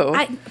through.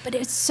 But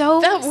it's so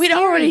we'd scary.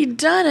 already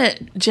done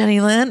it, Jenny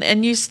Lynn,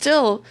 and you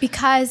still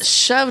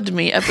shoved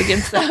me up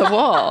against that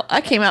wall. I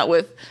came out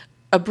with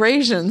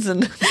abrasions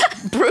and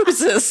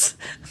bruises.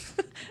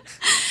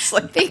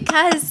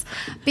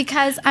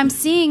 Because I'm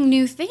seeing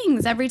new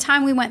things every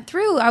time we went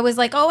through. I was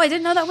like, oh, I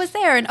didn't know that was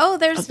there, and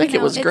there's. I think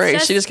it was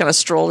Grace. She just kind of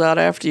strolled out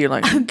after you,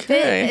 like,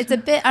 okay. It's a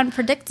bit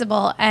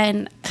unpredictable,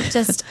 and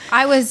just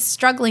I was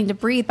struggling to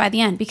breathe by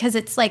the end, because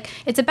it's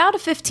about a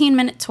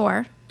 15-minute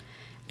tour,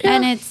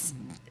 and it's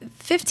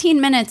 15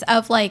 minutes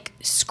of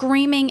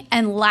screaming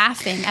and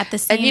laughing at the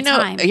same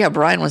time. Yeah,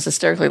 Brian was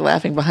hysterically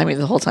laughing behind me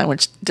the whole time,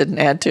 which didn't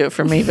add to it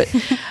for me. But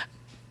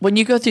when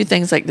you go through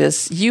things like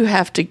this, you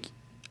have to.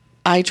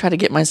 I try to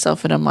get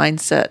myself in a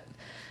mindset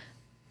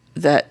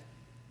that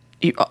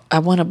I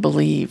want to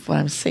believe what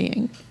I'm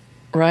seeing,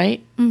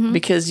 right? Mm-hmm.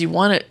 Because you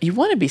want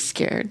to be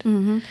scared.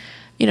 Mm-hmm.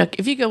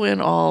 If you go in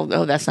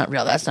that's not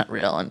real,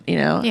 and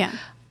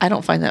I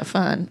don't find that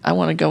fun. I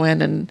want to go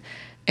in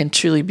and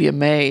truly be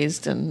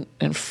amazed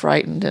and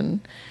frightened,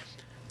 and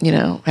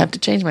have to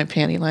change my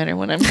panty liner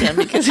when I'm done,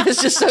 because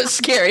it's just so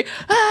scary.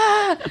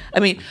 I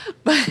mean,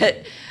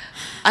 but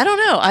I don't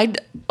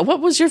know.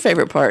 What was your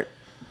favorite part,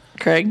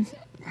 Craig?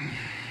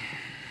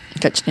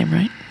 Got your name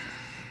right?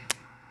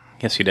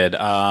 Yes, you did.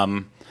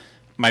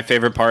 My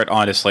favorite part,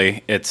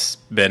 honestly, it's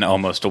been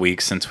almost a week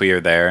since we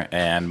were there,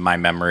 and my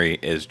memory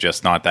is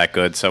just not that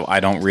good, so I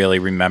don't really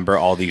remember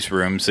all these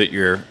rooms that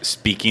you're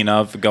speaking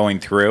of going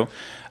through.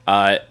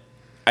 I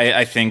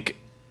think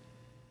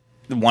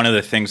one of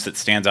the things that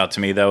stands out to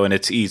me, though, and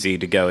it's easy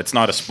to go, it's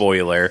not a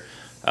spoiler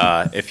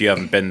if you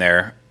haven't been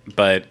there,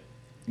 but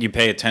you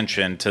pay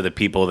attention to the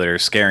people that are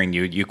scaring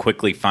you, you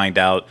quickly find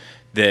out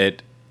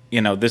that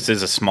this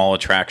is a small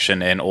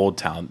attraction in Old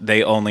Town.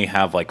 They only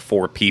have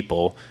 4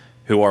 people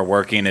who are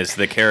working as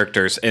the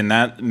characters, and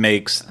that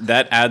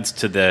adds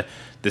to the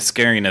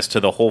scariness to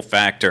the whole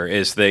factor,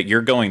 is that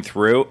you're going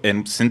through,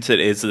 and since it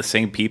is the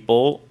same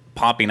people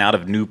popping out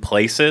of new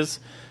places,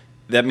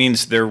 that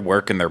means they're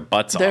working their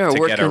butts off to get around.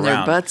 They're working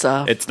their butts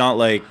off. It's not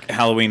like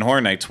Halloween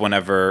Horror Nights,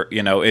 whenever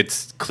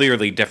it's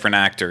clearly different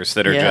actors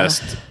that are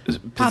just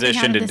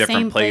positioned in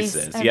different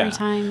places. Every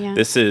time,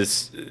 this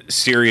is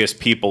serious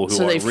people who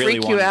so they really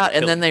freak you out,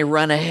 and then they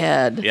run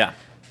ahead.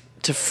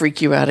 To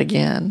freak you out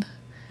again.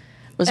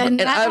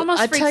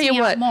 I tell you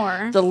what,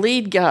 more. The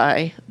lead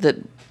guy that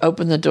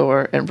opened the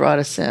door and brought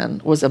us in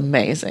was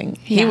amazing.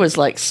 He was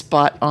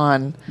spot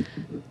on.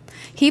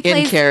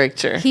 In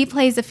character. He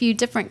plays a few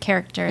different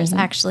characters,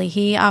 actually.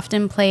 He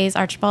often plays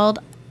Archibald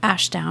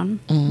Ashdown,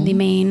 the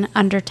main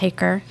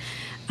Undertaker,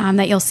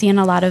 that you'll see in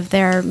a lot of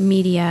their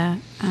media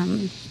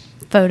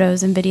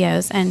photos and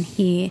videos, and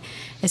he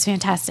is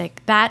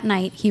fantastic. That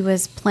night, he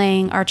was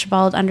playing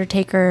Archibald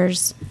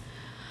Undertaker's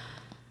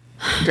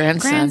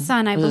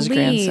grandson, I believe.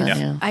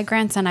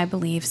 Grandson, I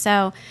believe.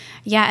 So,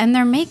 and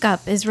their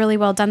makeup is really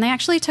well done. They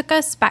actually took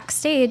us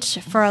backstage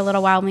for a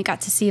little while, and we got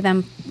to see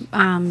them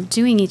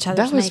doing each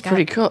other's makeup. That was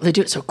pretty cool. They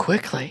do it so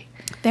quickly.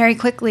 Very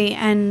quickly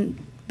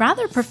and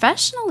rather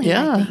professionally,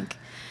 I think.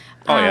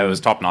 Oh, it was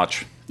top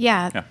notch.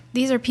 Yeah.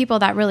 These are people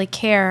that really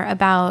care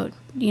about,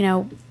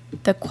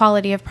 the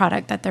quality of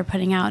product that they're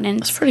putting out. And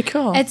it's pretty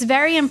cool. It's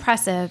very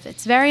impressive.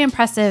 It's very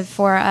impressive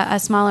for a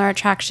smaller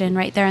attraction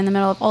right there in the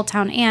middle of Old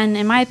Town. And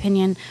in my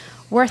opinion,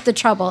 worth the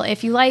trouble.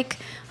 If you like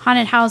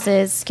haunted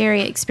houses,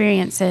 scary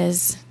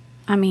experiences,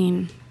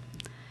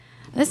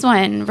 this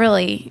one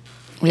really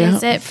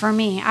is it for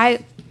me.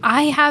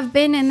 I have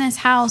been in this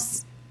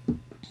house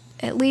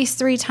at least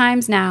 3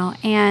 times now,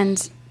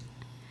 and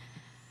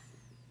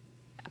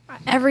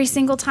every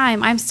single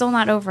time, I'm still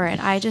not over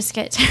it. I just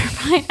get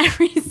terrified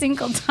every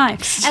single time.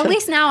 At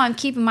least now I'm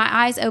keeping my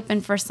eyes open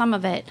for some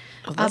of it.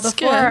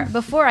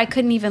 Before I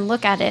couldn't even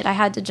look at it. I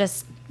had to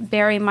just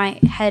bury my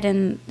head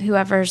in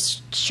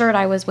whoever's shirt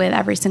I was with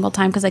every single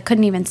time because I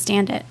couldn't even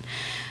stand it.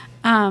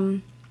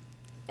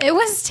 It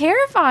was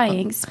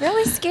terrifying. It's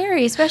really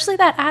scary, especially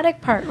that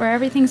attic part where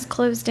everything's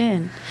closed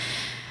in.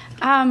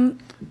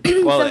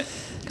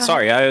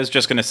 Sorry, I was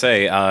just going to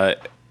say,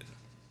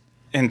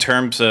 in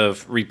terms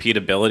of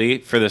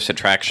repeatability for this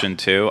attraction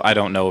too, I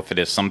don't know if it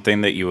is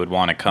something that you would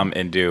want to come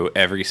and do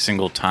every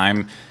single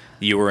time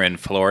you were in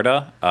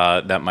Florida.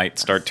 That might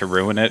start to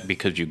ruin it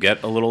because you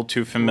get a little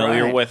too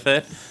familiar with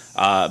it.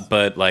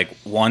 But like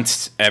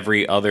once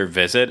every other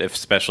visit,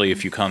 especially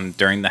if you come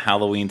during the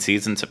Halloween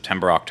season,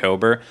 September,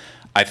 October,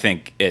 I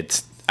think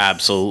it's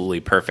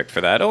absolutely perfect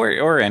for that,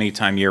 or any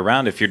time year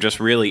round if you're just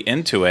really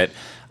into it.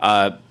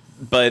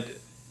 But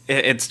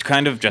it's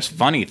kind of just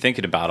funny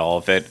thinking about all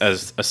of it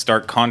as a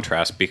stark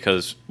contrast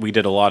because we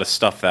did a lot of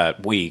stuff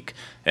that week,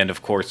 and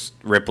of course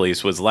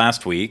Ripley's was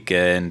last week,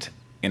 and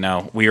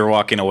we were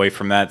walking away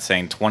from that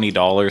saying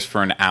 $20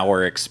 for an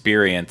hour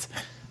experience.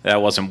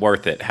 That wasn't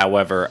worth it.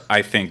 However,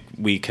 I think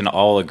we can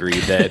all agree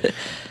that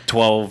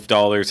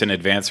 $12 in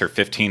advance or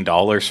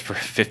 $15 for a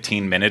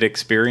 15-minute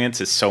experience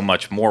is so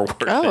much more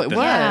worth it. Oh, it was.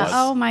 Yeah.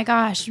 Oh my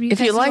gosh. If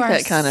you like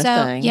that kind of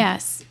thing.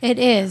 Yes, it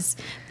is,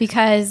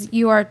 because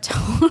you are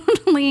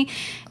totally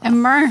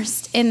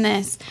immersed in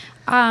this.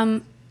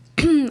 I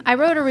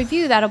wrote a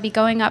review that'll be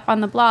going up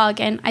on the blog,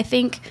 and I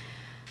think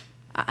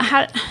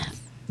I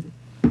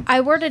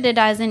worded it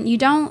as you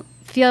don't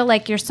feel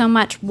like you're so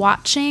much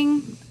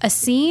watching a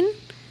scene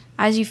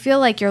as you feel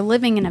like you're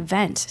living an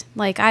event.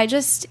 Like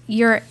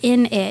you're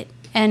in it,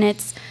 and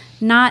it's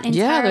not entirely...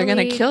 Yeah, they're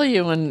going to kill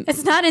you.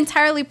 It's not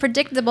entirely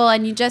predictable,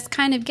 and you just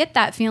kind of get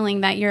that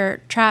feeling that you're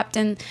trapped.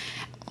 And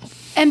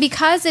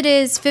because it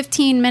is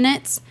 15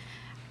 minutes,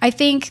 I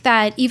think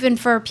that even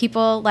for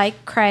people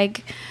like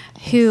Craig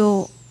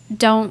who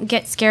don't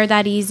get scared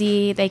that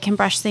easy, they can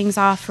brush things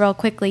off real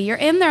quickly. You're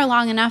in there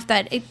long enough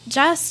that it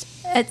just,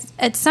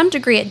 at some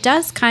degree, it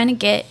does kind of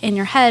get in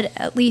your head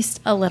at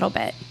least a little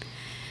bit.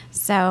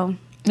 So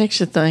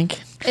makes you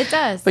think. It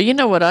does. But you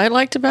know what I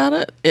liked about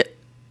it? It,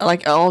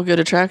 like all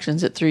good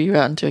attractions, it threw you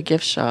out into a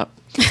gift shop.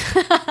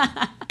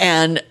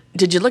 And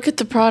did you look at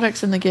the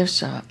products in the gift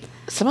shop?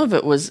 Some of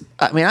it was,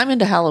 I'm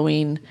into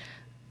Halloween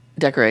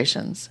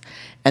decorations,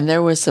 and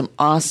there was some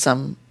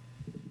awesome,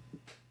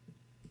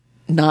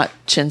 not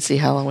chintzy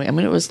Halloween.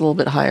 It was a little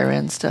bit higher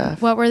end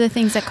stuff. What were the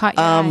things that caught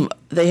your eye?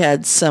 They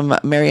had some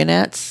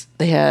marionettes.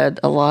 They had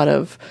a lot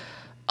of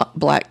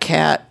black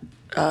cat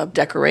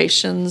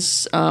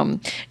decorations, and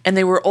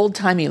they were old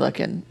timey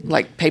looking,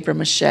 like paper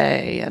mache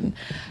and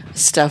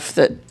stuff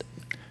that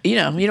you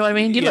know what I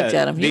mean. You looked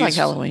at them. You like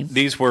Halloween.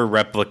 These were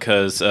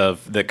replicas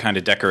of the kind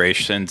of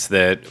decorations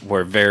that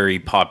were very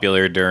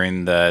popular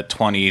during the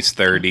 20s,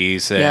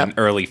 30s, and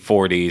early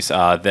 40s.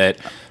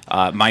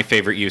 My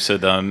favorite use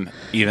of them,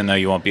 even though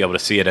you won't be able to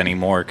see it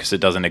anymore because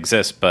it doesn't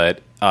exist, but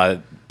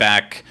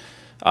back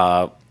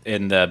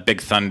in the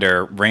Big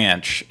Thunder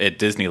Ranch at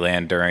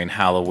Disneyland during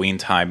Halloween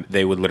time,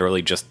 they would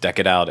literally just deck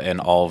it out in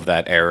all of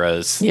that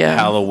era's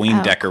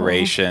Halloween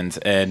decorations.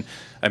 Cool.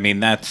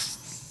 And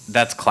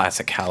that's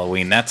classic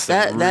Halloween. That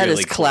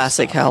is cool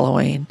classic stuff.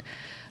 Halloween.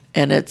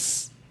 And it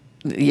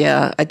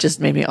just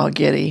made me all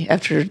giddy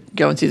after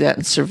going through that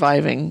and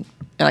surviving.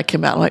 And I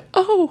came out like,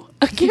 oh,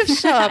 a gift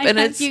shop.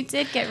 And you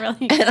did get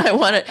really and I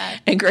wanted,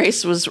 and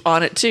Grace was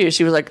on it too.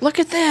 She was like, look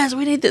at this,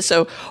 we need this.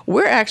 So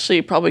we're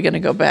actually probably going to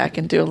go back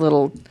and do a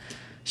little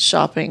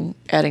shopping,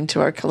 adding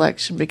to our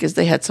collection, because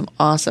they had some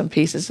awesome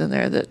pieces in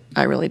there that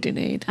I really do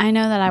need. I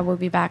know that I will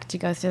be back to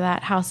go through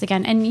that house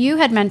again. And you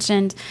had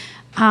mentioned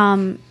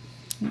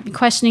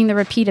questioning the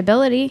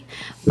repeatability,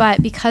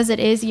 but because it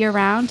is year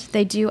round,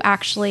 they do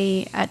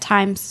actually at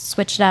times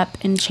switch it up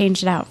and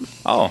change it out.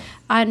 Oh.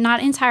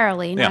 Not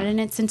entirely, not in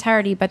its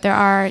entirety, but there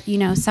are,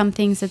 some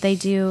things that they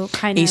do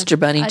kind of. Easter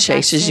Bunny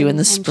chases you in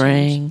the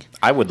spring. Change.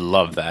 I would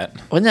love that.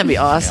 Wouldn't that be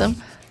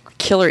awesome?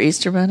 Killer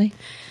Easter Bunny.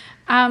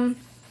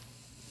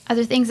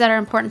 Other things that are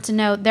important to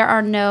note: there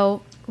are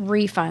no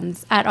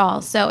refunds at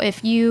all. So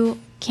if you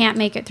can't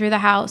make it through the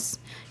house,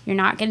 you're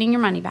not getting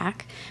your money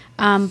back.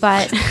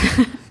 But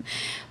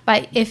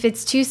but if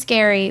it's too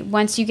scary,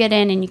 once you get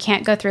in and you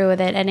can't go through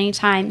with it at any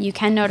time, you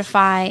can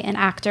notify an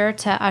actor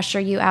to usher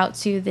you out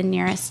to the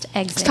nearest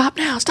exit. Stop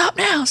now, stop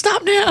now,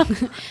 stop now.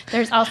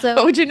 There's also...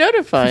 What would you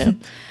notify him?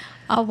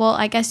 Oh, well,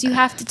 I guess you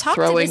have to talk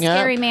to the Throwing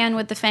scary up. man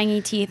with the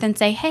fangy teeth and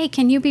say, hey,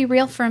 can you be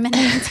real for a minute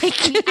and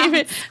take me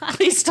outside?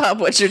 Please stop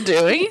what you're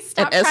doing Please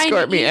stop and trying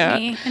escort to me eat out.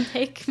 me and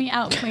take me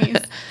out, please.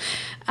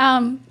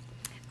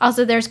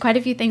 Also, there's quite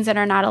a few things that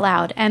are not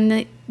allowed.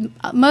 And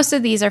most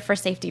of these are for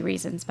safety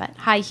reasons, but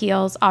high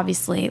heels,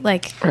 obviously,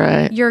 like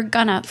Right. you're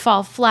going to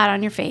fall flat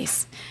on your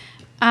face.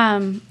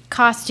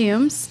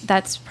 Costumes,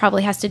 that's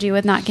probably has to do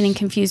with not getting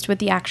confused with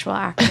the actual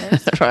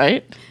actors.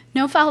 Right?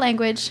 No foul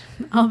language,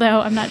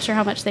 although I'm not sure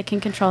how much they can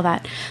control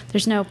that.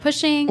 There's no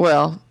pushing.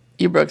 Well,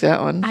 you broke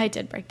that one. I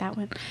did break that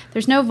one.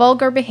 There's no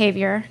vulgar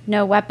behavior,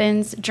 no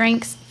weapons,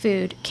 drinks,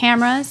 food,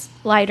 cameras,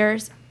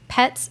 lighters,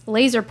 pets,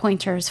 laser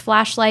pointers,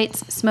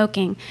 flashlights,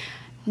 smoking.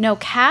 No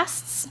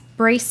casts,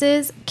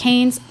 braces,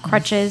 canes,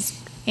 crutches,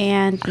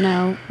 and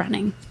no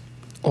running.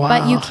 Wow.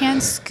 But you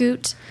can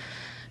scoot.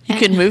 You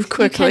can move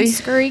quickly. You can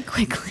scurry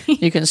quickly.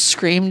 You can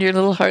scream to your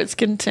little heart's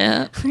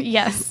content.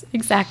 Yes,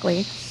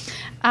 exactly.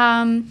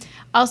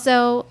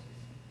 Also,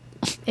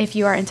 if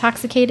you are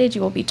intoxicated,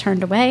 you will be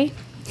turned away.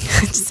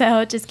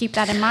 So just keep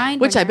that in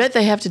mind. Which when I bet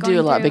they have to going do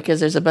a lot through- because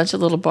there's a bunch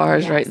of little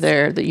bars Yes. right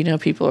there that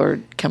people are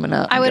coming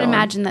up. I and would going.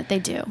 imagine that they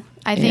do.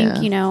 I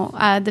think,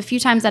 Yeah. the few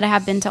times that I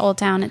have been to Old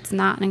Town, it's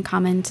not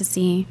uncommon to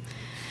see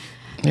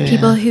Yeah.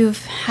 people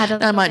who've had a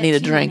little I might bit need a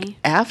too drink many.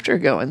 after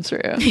going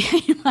through.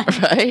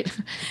 Right?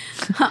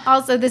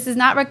 Also, this is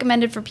not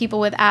recommended for people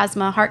with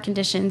asthma, heart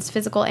conditions,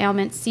 physical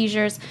ailments,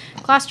 seizures,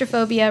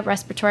 claustrophobia,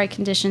 respiratory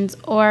conditions,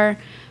 or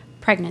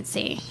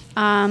pregnancy.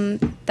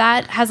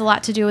 That has a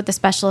lot to do with the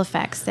special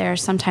effects.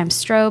 There's sometimes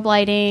strobe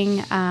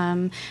lighting,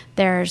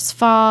 there's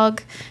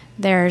fog,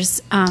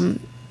 there's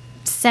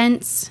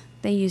scents.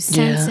 They use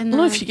scents in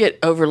Well, the... if you get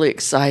overly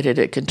excited,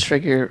 it can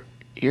trigger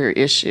your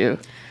issue.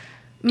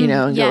 And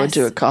go yes.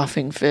 into a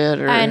coughing fit.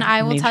 And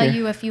I will tell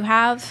you, if you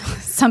have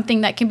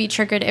something that can be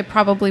triggered, it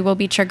probably will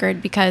be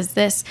triggered because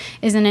this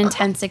is an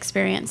intense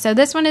experience. So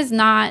this one is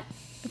not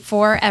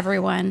for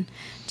everyone.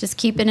 Just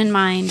keep it in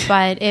mind.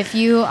 But if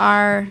you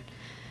are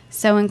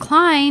so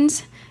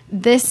inclined,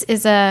 this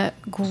is a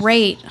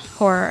great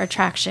horror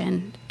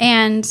attraction.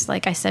 And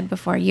like I said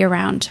before,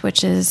 year-round,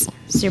 which is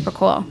super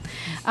cool.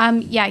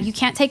 You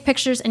can't take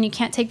pictures and you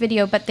can't take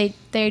video, but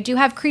they do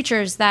have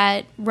creatures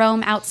that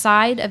roam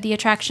outside of the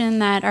attraction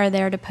that are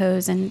there to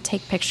pose and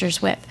take pictures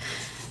with.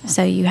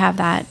 So you have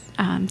that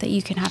that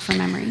you can have for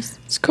memories.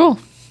 It's cool.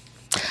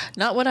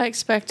 Not what I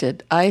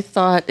expected. I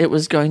thought it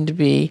was going to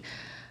be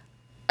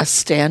a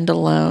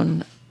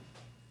standalone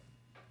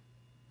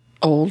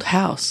old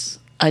house.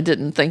 I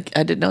didn't know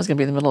it was going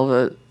to be in the middle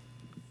of a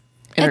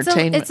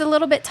entertainment. It's a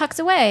little bit tucked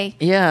away.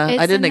 Yeah,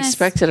 It's I didn't in this-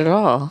 expect it at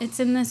all. It's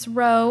in this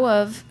row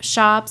of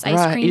shops, ice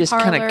Right, cream you just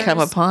parlors. kind of come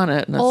upon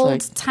it, and it's like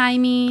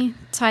Old-timey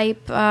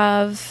type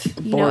of,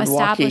 boardwalky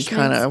establishments.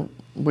 kind of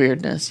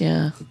weirdness.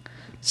 Yeah.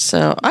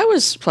 So I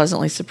was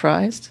pleasantly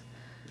surprised.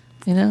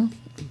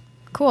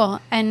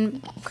 Cool.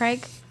 And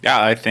Craig? Yeah,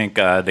 I think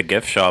the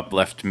gift shop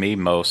left me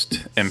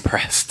most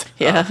impressed.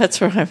 Yeah, that's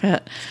where I'm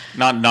at.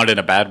 Not in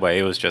a bad way.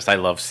 It was just I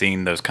love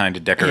seeing those kind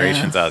of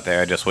decorations out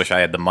there. I just wish I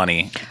had the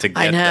money to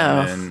get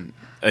them and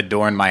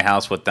adorn my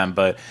house with them.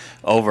 But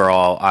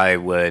overall, I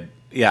would.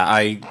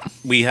 Yeah,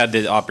 we had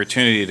the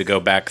opportunity to go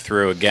back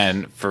through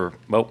again for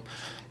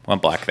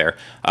went black there.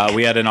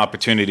 We had an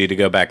opportunity to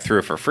go back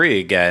through for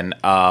free again,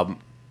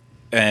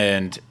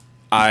 and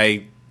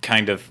I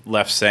kind of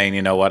left saying,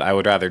 you know what, I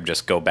would rather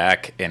just go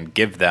back and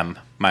give them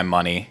my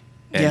money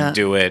and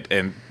do it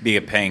and be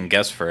a paying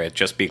guest for it,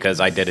 just because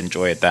I did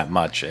enjoy it that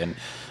much, and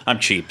I'm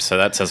cheap, so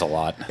that says a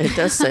lot. It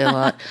does say a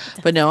lot.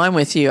 But no, I'm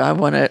with you.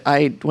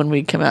 When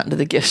we come out into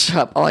the gift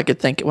shop, all I could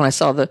think when I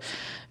saw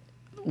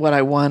what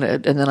I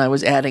wanted, and then I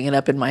was adding it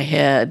up in my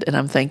head, and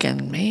I'm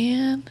thinking,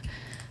 man,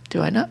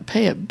 do I not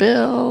pay a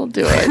bill?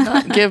 Do I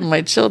not give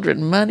my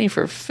children money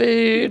for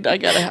food? I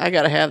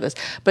gotta have this.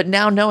 But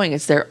now knowing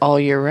it's there all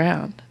year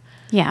round.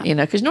 Yeah.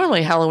 Because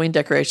normally Halloween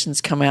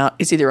decorations come out,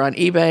 it's either on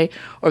eBay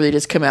or they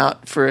just come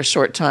out for a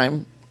short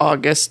time,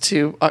 August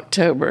to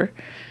October.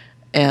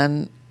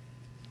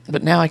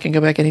 But now I can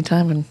go back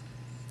anytime and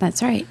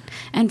That's right.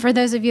 And for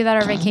those of you that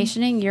are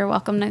vacationing, you're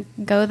welcome to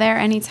go there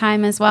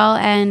anytime as well.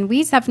 And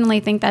we definitely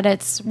think that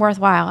it's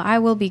worthwhile. I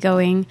will be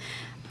going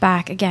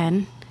back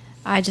again.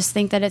 I just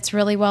think that it's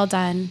really well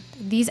done.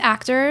 These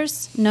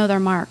actors know their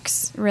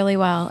marks really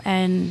well,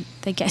 and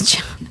they get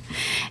you.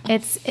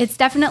 It's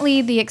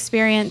definitely the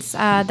experience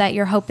that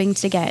you're hoping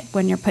to get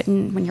when you're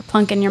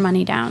plunking your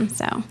money down.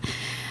 So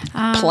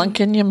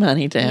plunking your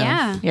money down.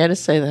 Yeah. You had to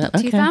say that.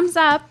 Okay. 2 thumbs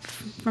up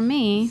from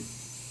me.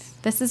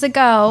 This is a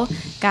go,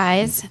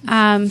 guys.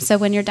 So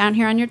when you're down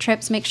here on your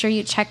trips, make sure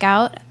you check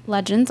out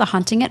Legends: A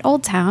Haunting at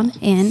Old Town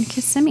in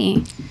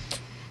Kissimmee.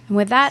 And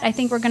with that, I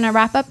think we're going to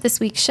wrap up this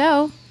week's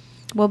show.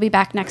 We'll be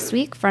back next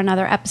week for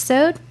another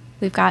episode.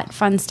 We've got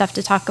fun stuff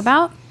to talk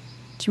about.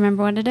 Do you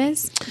remember what it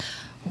is?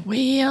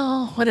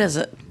 Well, what is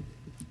it?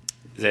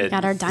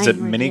 got our Is dining it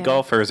mini review.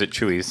 golf or is it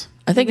Chewy's?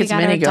 I think We it's got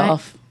mini our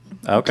golf.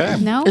 Okay.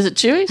 No? Is it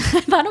Chewy's?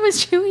 I thought it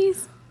was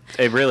Chewy's.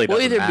 It really We'll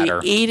doesn't either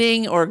matter. be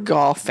eating or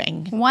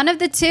golfing. One of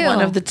the two.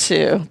 One of the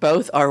two.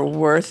 Both are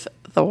worth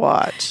the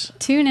watch.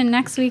 Tune in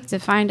next week to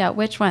find out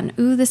which one.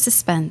 Ooh, the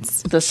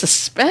suspense. The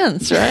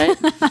suspense, right?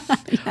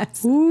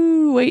 Yes.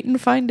 Ooh, wait and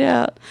find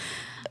out.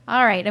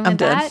 All right. And with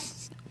that,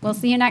 we'll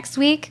see you next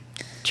week.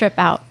 Trip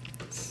out.